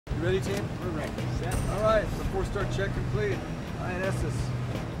You ready, team? We're ready. Set. All right, before start check complete. INS's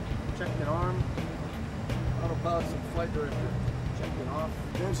checked arm, autopilots and flight director. Checked off.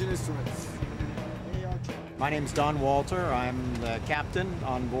 Engine instruments. My name's Don Walter. I'm the captain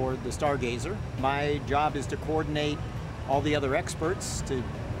on board the Stargazer. My job is to coordinate all the other experts to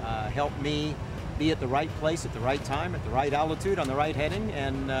help me be at the right place at the right time, at the right altitude, on the right heading,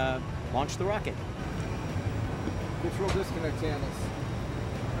 and launch the rocket. Control disconnect handles.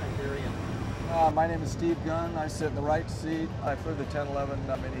 Iberian. My name is Steve Gunn. I sit in the right seat. I flew the 1011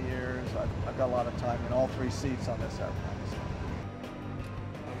 many years. I've got a lot of time in all three seats on this airplane.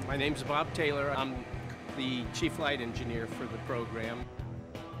 My name's Bob Taylor. I'm the chief flight engineer for the program.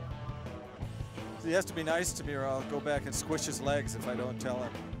 He has to be nice to me or I'll go back and squish his legs if I don't tell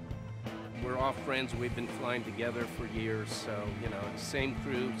him. We're all friends. We've been flying together for years, so, you know, same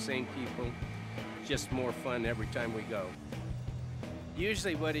crew, same people, just more fun every time we go.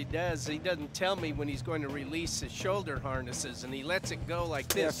 Usually what he does, he doesn't tell me when he's going to release his shoulder harnesses, and he lets it go like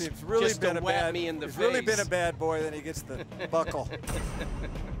this, If he's really just to whack me in the face. If he's really been a bad boy, then he gets the buckle.